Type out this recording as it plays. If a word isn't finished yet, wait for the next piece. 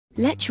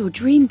Let your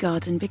dream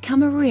garden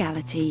become a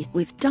reality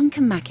with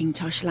Duncan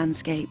Mackintosh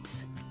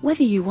Landscapes.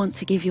 Whether you want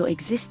to give your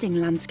existing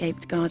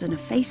landscaped garden a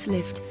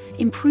facelift,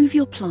 improve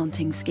your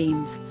planting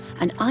schemes,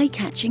 an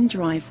eye-catching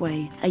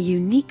driveway, a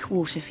unique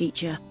water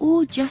feature,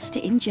 or just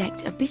to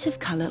inject a bit of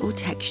colour or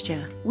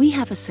texture, we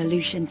have a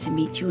solution to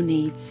meet your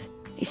needs.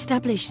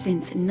 Established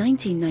since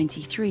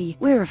 1993,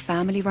 we're a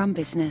family-run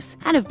business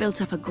and have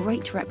built up a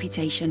great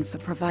reputation for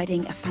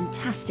providing a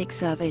fantastic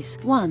service,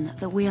 one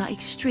that we are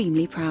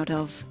extremely proud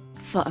of.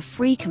 For a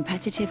free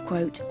competitive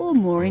quote or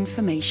more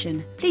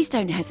information, please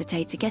don't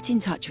hesitate to get in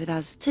touch with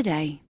us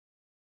today.